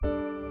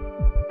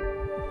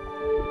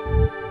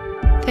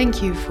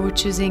Thank you for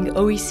choosing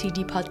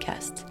OECD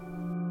Podcast.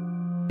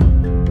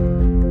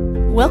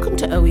 Welcome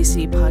to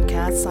OECD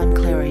Podcasts. I'm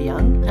Clara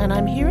Young, and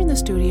I'm here in the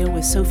studio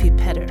with Sophie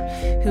Pedder,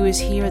 who is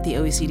here at the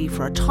OECD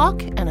for a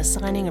talk and a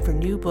signing of her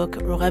new book,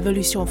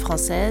 Révolution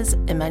Française,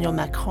 Emmanuel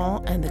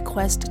Macron and the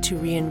Quest to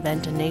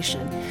Reinvent a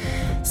Nation.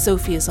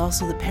 Sophie is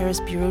also the Paris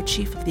bureau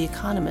chief of The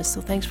Economist, so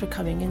thanks for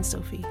coming in,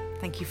 Sophie.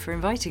 Thank you for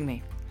inviting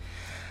me.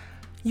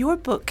 Your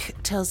book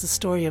tells the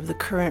story of the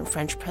current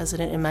French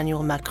president,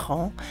 Emmanuel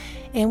Macron,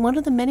 and one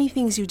of the many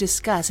things you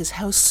discuss is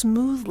how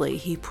smoothly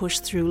he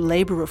pushed through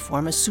labor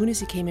reform as soon as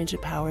he came into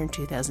power in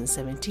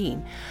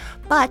 2017.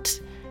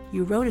 But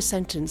you wrote a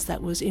sentence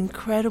that was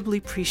incredibly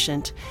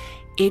prescient.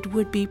 It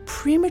would be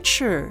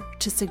premature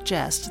to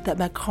suggest that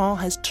Macron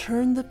has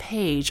turned the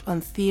page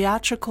on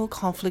theatrical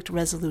conflict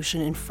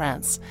resolution in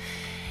France.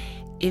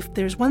 If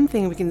there's one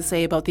thing we can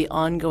say about the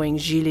ongoing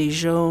Gilets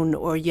Jaunes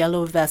or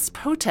Yellow Vests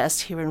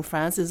protests here in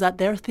France is that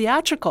they're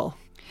theatrical.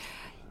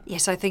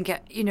 Yes, I think,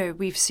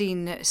 we've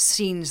seen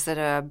scenes that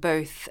are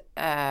both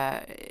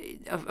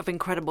of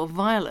incredible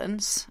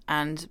violence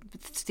and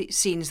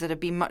scenes that have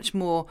been much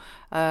more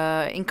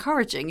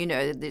encouraging.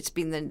 It's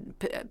been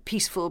the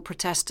peaceful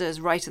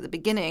protesters right at the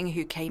beginning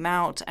who came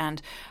out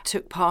and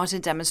took part in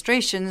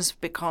demonstrations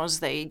because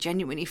they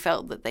genuinely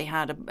felt that they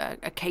had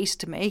a case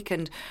to make,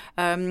 and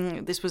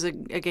this was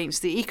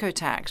against the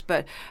eco-tax.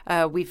 But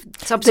we've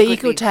subsequently...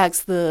 The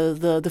eco-tax,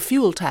 the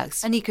fuel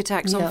tax. An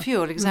eco-tax on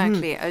fuel,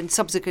 exactly. Mm-hmm. And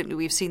subsequently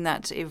we've seen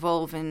that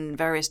evolve in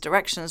various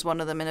directions, one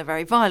of them in a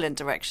very violent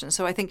direction.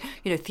 So I think,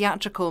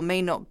 theatrical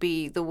may not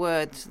be the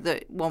word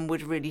that one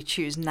would really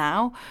choose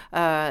now.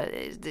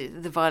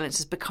 The violence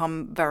has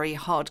become very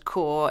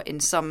hardcore, in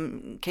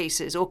some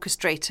cases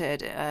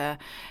orchestrated,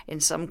 in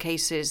some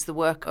cases the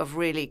work of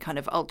really kind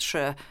of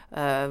ultra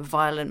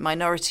violent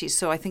minorities.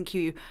 So I think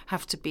you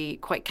have to be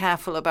quite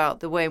careful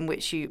about the way in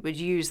which you would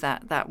use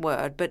that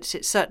word. But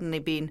it's certainly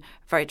been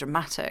very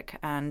dramatic,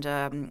 and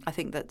I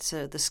think that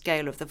the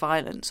scale of the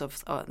violence,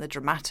 of the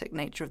dramatic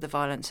nature of the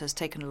violence, has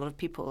taken a lot of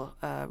people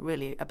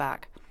really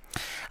aback.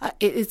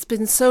 It's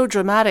been so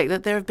dramatic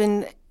that there have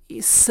been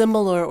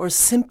similar or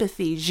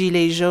sympathy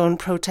Gilets Jaunes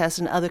protests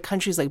in other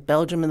countries like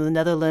Belgium and the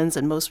Netherlands,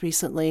 and most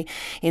recently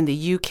in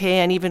the UK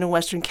and even in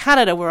Western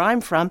Canada, where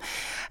I'm from.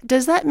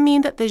 Does that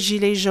mean that the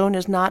Gilets Jaunes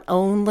is not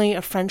only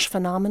a French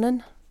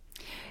phenomenon?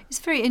 It's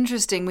very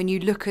interesting when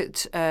you look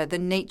at the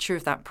nature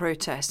of that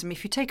protest. I mean,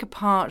 if you take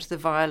apart the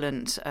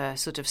violent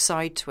sort of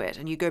side to it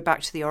and you go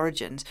back to the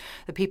origins,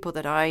 the people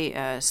that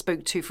I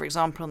spoke to, for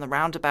example, on the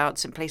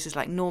roundabouts in places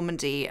like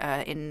Normandy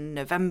in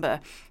November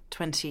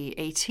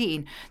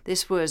 2018,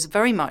 this was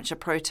very much a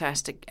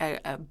protest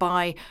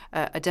by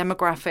a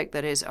demographic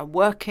that is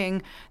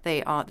working.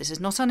 This is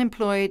not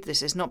unemployed.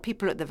 This is not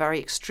people at the very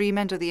extreme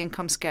end of the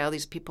income scale.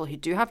 These are people who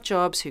do have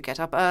jobs, who get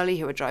up early,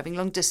 who are driving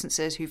long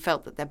distances, who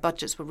felt that their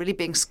budgets were really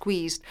being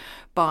squeezed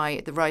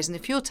by the rise in the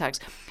fuel tax.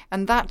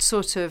 And that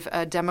sort of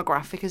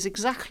demographic is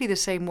exactly the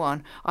same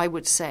one, I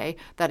would say,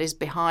 that is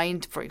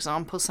behind, for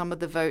example, some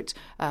of the vote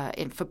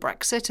for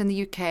Brexit in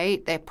the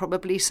UK. They're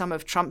probably some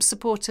of Trump's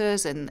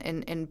supporters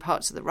in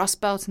parts of the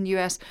Rust Belt in the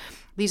US.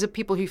 These are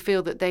people who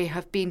feel that they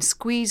have been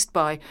squeezed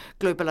by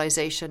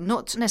globalization,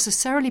 not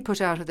necessarily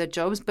put out of their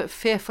jobs, but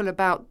fearful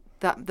about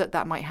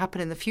that might happen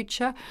in the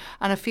future,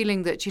 and a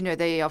feeling that,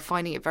 they are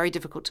finding it very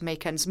difficult to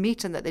make ends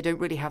meet and that they don't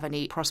really have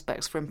any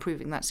prospects for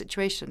improving that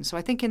situation. So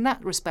I think in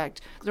that respect,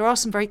 there are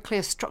some very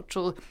clear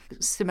structural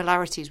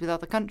similarities with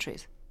other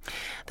countries.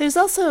 There's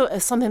also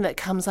something that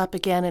comes up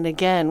again and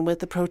again with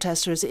the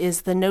protesters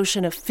is the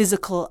notion of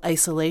physical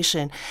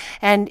isolation.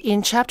 And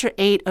in chapter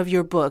 8 of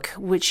your book,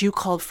 which you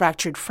called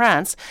Fractured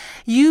France,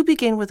 you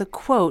begin with a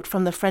quote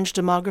from the French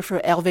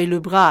demographer Hervé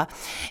Lebras.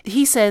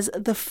 He says,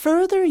 "The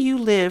further you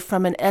live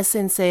from an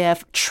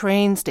SNCF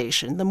train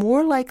station, the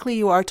more likely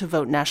you are to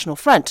vote National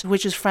Front,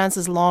 which is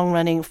France's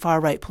long-running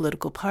far-right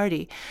political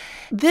party."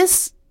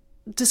 This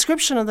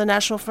description of the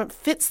National Front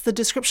fits the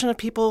description of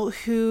people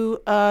who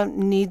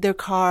need their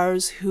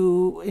cars,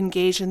 who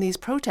engage in these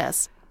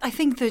protests. I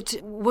think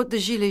that what the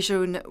Gilets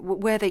Jaunes,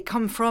 where they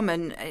come from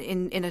and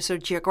in a sort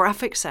of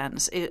geographic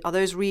sense, are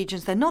those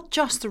regions. They're not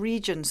just the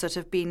regions that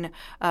have been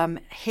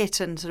hit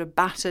and sort of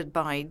battered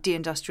by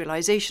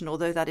deindustrialization,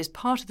 although that is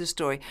part of the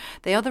story.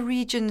 They are the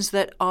regions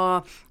that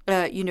are,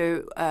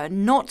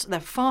 they're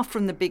far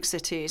from the big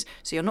cities.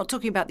 So you're not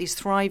talking about these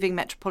thriving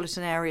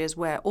metropolitan areas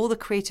where all the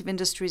creative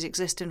industries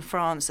exist in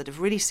France that have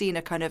really seen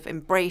a kind of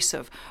embrace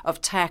of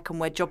tech and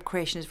where job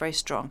creation is very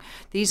strong.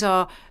 These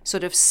are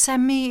sort of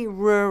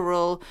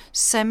semi-rural,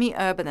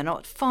 semi-urban. They're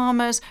not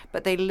farmers,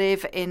 but they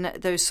live in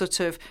those sort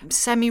of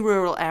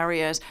semi-rural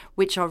areas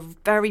which are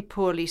very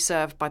poorly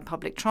served by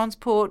public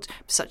transport,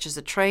 such as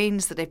the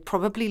trains, that they've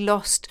probably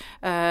lost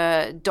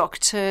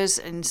doctors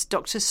and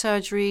doctor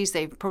surgeries.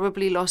 They've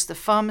probably lost the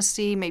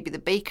pharmacy. Maybe the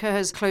baker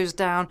has closed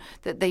down,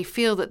 that they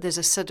feel that there's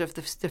a sort of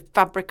the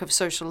fabric of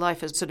social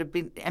life has sort of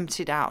been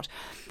emptied out.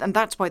 And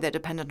that's why they're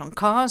dependent on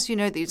cars.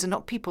 These are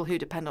not people who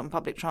depend on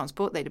public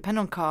transport. They depend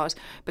on cars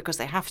because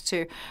they have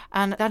to.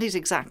 And that is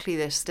exactly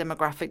this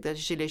demographic that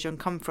Gilets Jaunes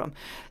come from.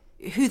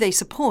 Who they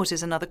support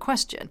is another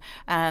question,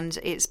 and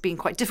it's been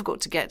quite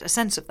difficult to get a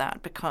sense of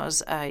that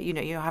because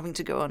you're having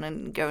to go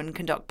and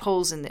conduct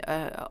polls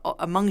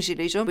among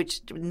Gilets Jaunes,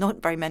 which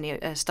not very many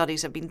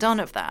studies have been done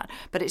of that.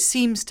 But it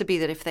seems to be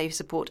that if they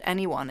support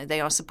anyone,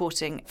 they are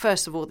supporting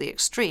first of all the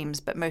extremes,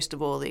 but most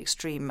of all the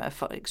extreme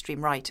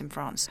right in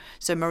France.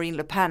 So Marine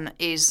Le Pen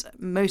is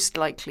most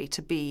likely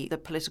to be the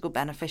political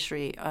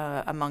beneficiary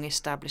among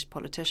established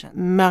politicians.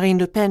 Marine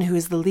Le Pen, who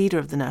is the leader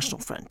of the National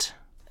Front.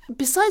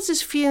 Besides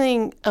this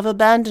feeling of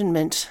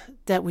abandonment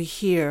that we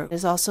hear,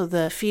 is also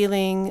the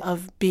feeling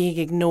of being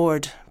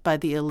ignored by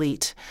the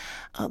elite.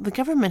 The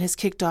government has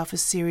kicked off a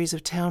series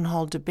of town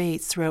hall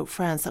debates throughout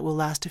France that will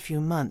last a few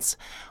months.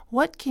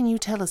 What can you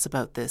tell us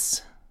about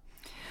this?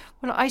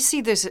 Well, I see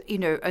this,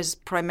 as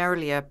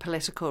primarily a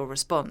political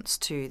response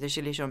to the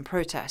Gilets Jaunes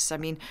protests. I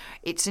mean,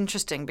 it's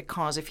interesting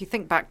because if you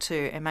think back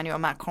to Emmanuel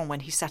Macron when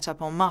he set up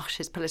En Marche,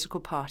 his political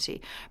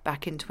party,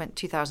 back in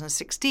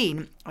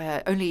 2016,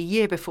 only a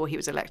year before he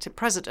was elected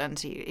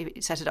president, he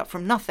set it up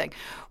from nothing.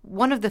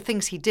 One of the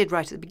things he did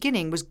right at the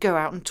beginning was go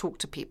out and talk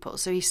to people.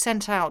 So he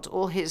sent out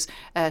all his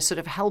sort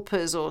of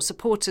helpers or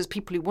supporters,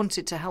 people who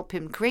wanted to help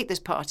him create this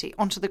party,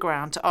 onto the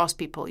ground to ask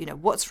people,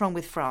 what's wrong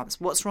with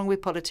France? What's wrong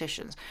with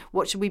politicians?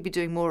 What should we be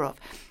doing more of?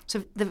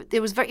 So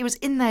it was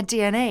in their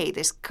DNA,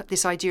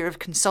 this idea of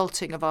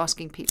consulting, of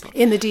asking people.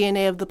 In the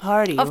DNA of the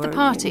party.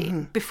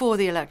 Before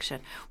the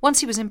election.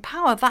 Once he was in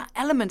power, that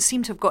element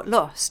seemed to have got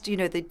lost.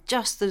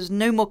 There's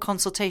no more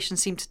consultation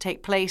seemed to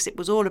take place. It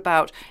was all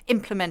about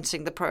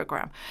implementing the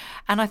program.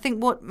 And I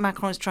think what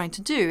Macron is trying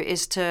to do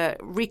is to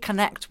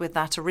reconnect with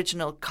that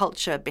original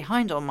culture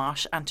behind En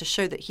Marche and to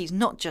show that he's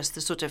not just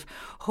the sort of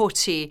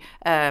haughty,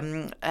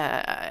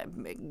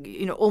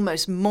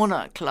 almost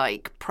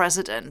monarch-like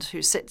president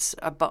who sits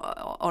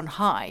on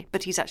high,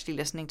 but he's actually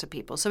listening to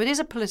people. So it is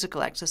a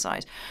political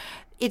exercise.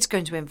 It's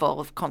going to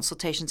involve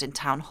consultations in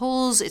town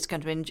halls. It's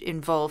going to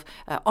involve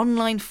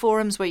online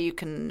forums where you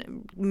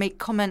can make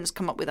comments,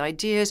 come up with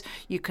ideas.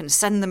 You can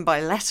send them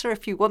by letter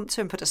if you want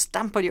to and put a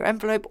stamp on your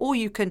envelope, or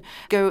you can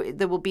go,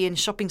 there will be in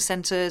shopping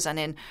centres and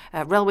in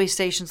railway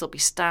stations, there'll be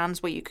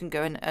stands where you can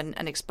go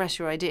and express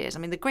your ideas. I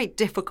mean, the great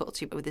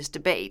difficulty with this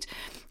debate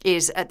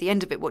is at the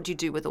end of it, what do you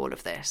do with all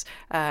of this?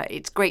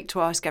 It's great to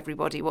ask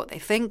everybody what they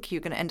think.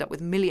 You're going to end up with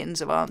millions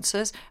of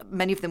answers.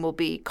 Many of them will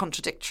be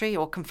contradictory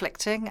or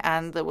conflicting,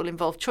 and they will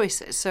involve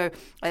choices. So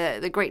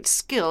the great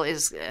skill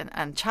is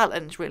and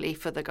challenge really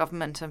for the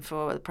government and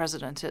for the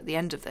president at the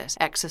end of this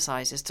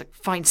exercise is to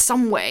find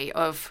some way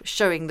of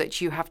showing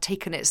that you have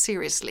taken it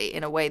seriously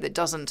in a way that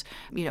doesn't,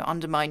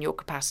 undermine your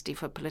capacity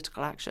for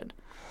political action.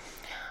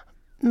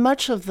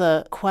 Much of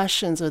the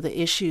questions or the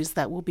issues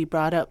that will be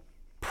brought up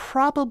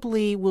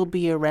probably will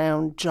be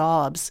around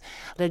jobs.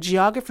 The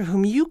geographer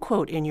whom you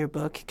quote in your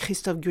book,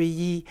 Christophe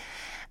Guilly,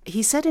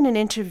 he said in an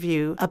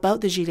interview about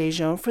the Gilets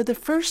Jaunes, for the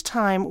first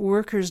time,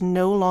 workers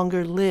no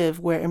longer live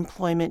where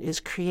employment is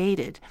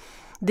created.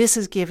 This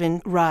has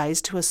given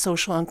rise to a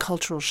social and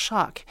cultural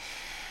shock.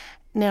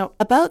 Now,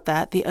 about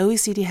that, the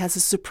OECD has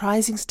a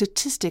surprising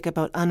statistic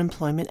about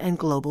unemployment and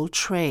global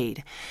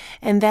trade,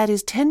 and that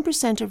is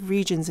 10% of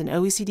regions in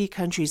OECD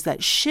countries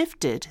that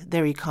shifted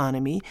their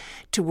economy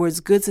towards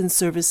goods and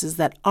services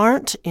that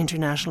aren't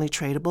internationally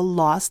tradable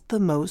lost the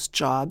most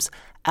jobs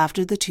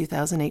after the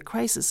 2008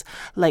 crisis,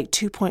 like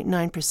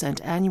 2.9%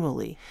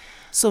 annually.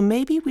 So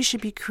maybe we should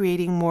be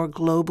creating more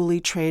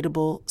globally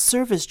tradable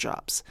service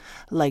jobs,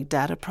 like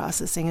data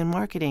processing and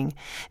marketing.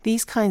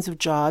 These kinds of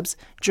jobs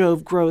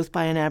drove growth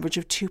by an average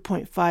of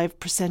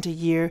 2.5% a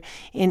year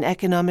in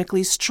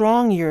economically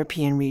strong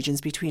European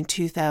regions between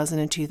 2000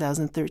 and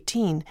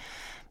 2013.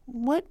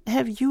 What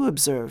have you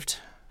observed?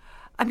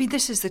 I mean,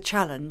 this is the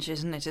challenge,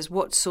 isn't it, is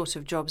what sort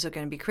of jobs are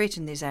going to be created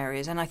in these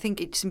areas. And I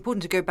think it's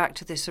important to go back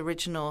to this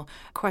original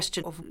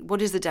question of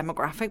what is the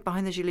demographic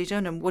behind the Gilets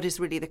Jaunes and what is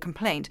really the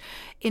complaint.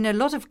 In a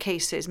lot of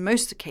cases,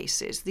 most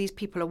cases, these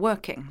people are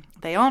working.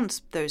 They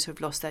aren't those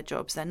who've lost their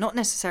jobs. They're not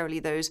necessarily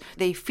those.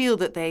 They feel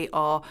that they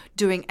are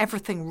doing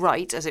everything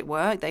right, as it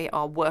were. They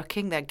are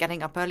working. They're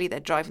getting up early. They're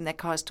driving their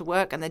cars to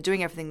work and they're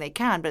doing everything they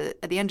can. But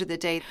at the end of the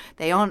day,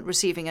 they aren't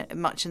receiving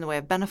much in the way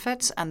of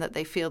benefits and that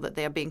they feel that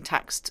they are being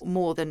taxed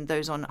more than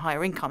those on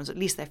higher incomes. At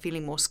least they're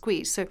feeling more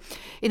squeezed. So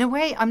in a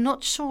way, I'm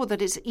not sure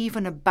that it's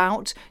even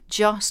about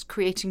just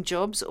creating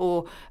jobs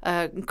or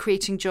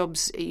creating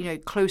jobs,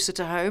 closer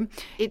to home.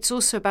 It's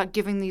also about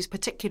giving these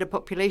particular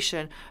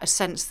population a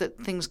sense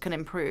that things can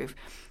improve.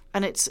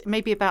 And it's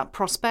maybe about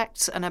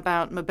prospects and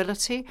about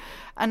mobility.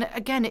 And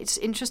again, it's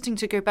interesting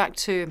to go back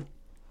to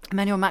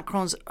Emmanuel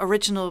Macron's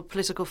original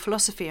political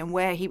philosophy and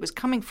where he was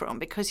coming from,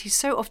 because he's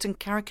so often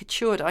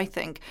caricatured, I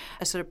think,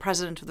 as sort of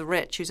president of the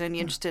rich who's only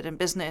interested in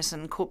business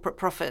and corporate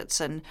profits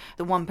and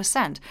the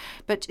 1%.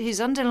 But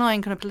his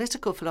underlying kind of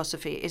political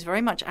philosophy is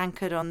very much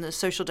anchored on the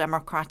social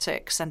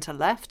democratic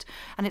centre-left,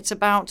 and it's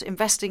about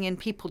investing in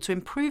people to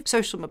improve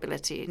social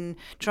mobility and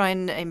try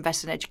and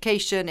invest in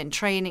education, in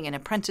training, in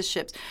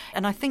apprenticeships.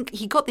 And I think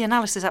he got the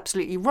analysis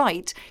absolutely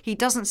right. He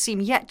doesn't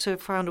seem yet to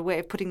have found a way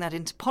of putting that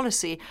into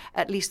policy,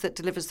 at least that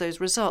delivers those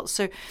results.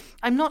 So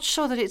I'm not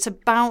sure that it's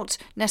about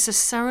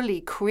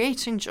necessarily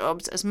creating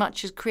jobs as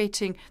much as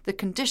creating the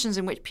conditions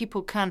in which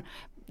people can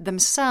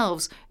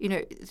themselves,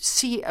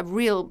 see a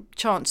real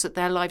chance that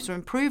their lives will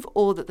improve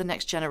or that the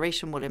next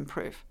generation will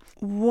improve.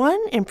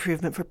 One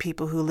improvement for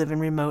people who live in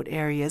remote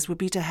areas would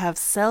be to have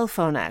cell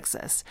phone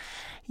access.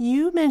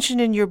 You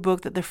mentioned in your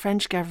book that the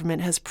French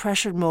government has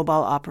pressured mobile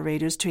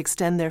operators to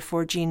extend their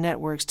 4G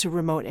networks to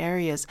remote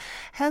areas.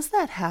 Has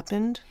that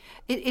happened?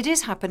 It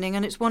is happening,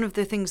 and it's one of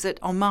the things that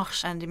En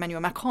Marche and Emmanuel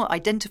Macron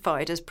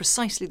identified as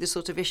precisely the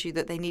sort of issue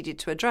that they needed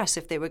to address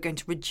if they were going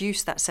to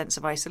reduce that sense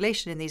of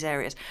isolation in these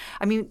areas.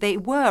 I mean, they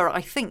were,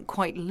 I think,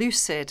 quite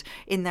lucid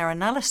in their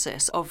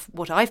analysis of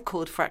what I've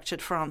called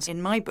fractured France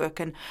in my book.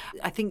 And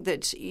I think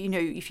that,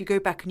 if you go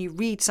back and you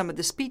read some of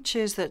the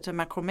speeches that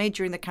Macron made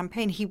during the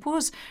campaign, he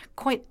was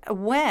quite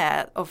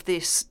aware of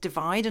this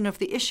divide and of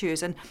the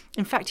issues. And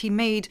in fact, he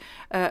made,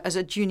 as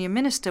a junior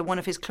minister, one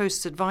of his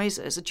closest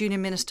advisors, a junior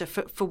minister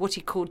for what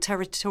he called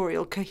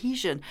territorial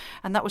cohesion.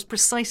 And that was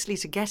precisely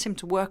to get him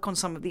to work on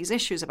some of these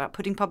issues about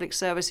putting public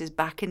services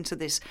back into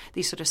these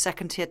sort of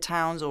second-tier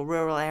towns or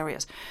rural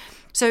areas.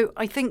 So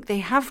I think they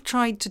have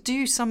tried to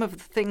do some of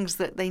the things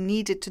that they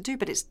needed to do,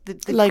 but it's the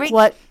like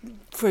what,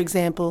 for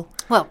example?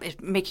 Well,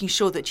 making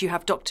sure that you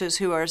have doctors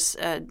who are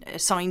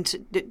assigned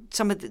to,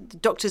 some of the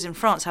doctors in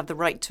France have the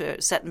right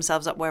to set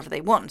themselves up wherever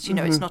they want.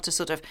 It's not a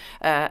sort of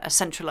a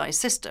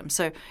centralized system.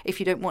 So if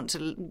you don't want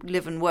to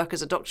live and work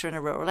as a doctor in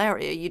a rural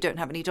area, you don't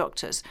have any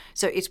doctors.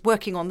 So it's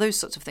working on those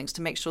sorts of things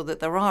to make sure that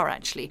there are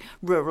actually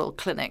rural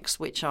clinics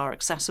which are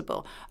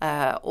accessible.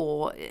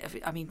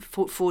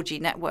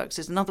 4G networks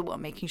is another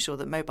one, making sure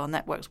that mobile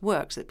networks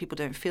work so that people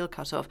don't feel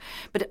cut off.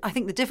 But I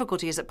think the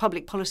difficulty is that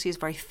public policy is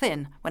very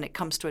thin when it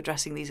comes to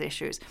addressing these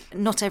issues.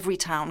 Not every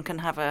town can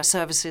have a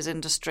services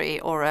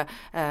industry or a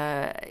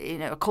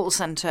call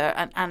center,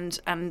 and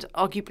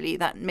arguably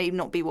that may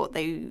not be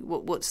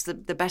what's the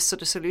best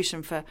sort of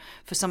solution for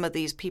some of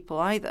these people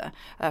either,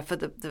 for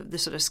the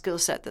sort of skill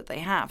set that they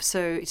have. So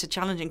it's a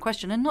challenging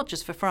question, and not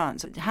just for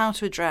France. How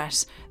to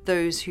address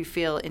those who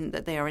feel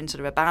that they are in sort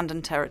of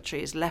abandoned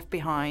territories, left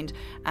behind,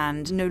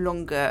 and no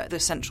longer the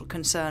central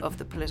concern of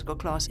the political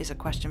class is a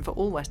question for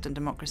all Western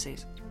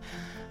democracies.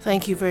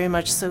 Thank you very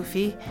much,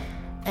 Sophie.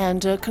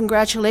 And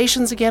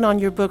congratulations again on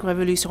your book,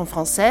 Révolution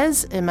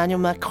Française, Emmanuel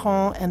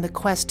Macron and the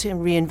Quest to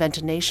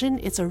Reinvent a Nation.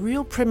 It's a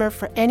real primer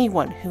for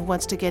anyone who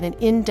wants to get an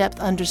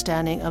in-depth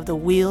understanding of the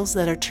wheels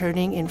that are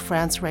turning in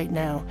France right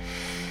now.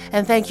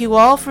 And thank you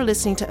all for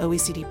listening to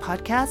OECD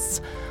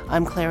Podcasts.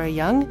 I'm Clara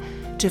Young.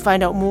 To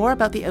find out more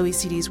about the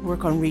OECD's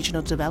work on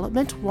regional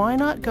development, why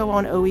not go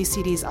on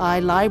OECD's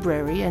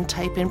iLibrary and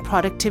type in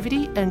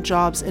productivity and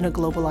jobs in a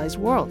globalized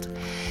world?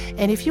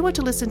 And if you want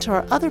to listen to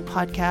our other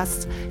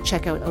podcasts,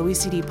 check out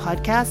OECD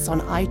Podcasts on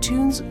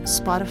iTunes,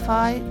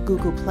 Spotify,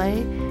 Google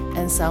Play,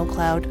 and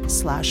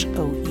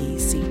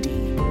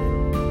SoundCloud/OECD.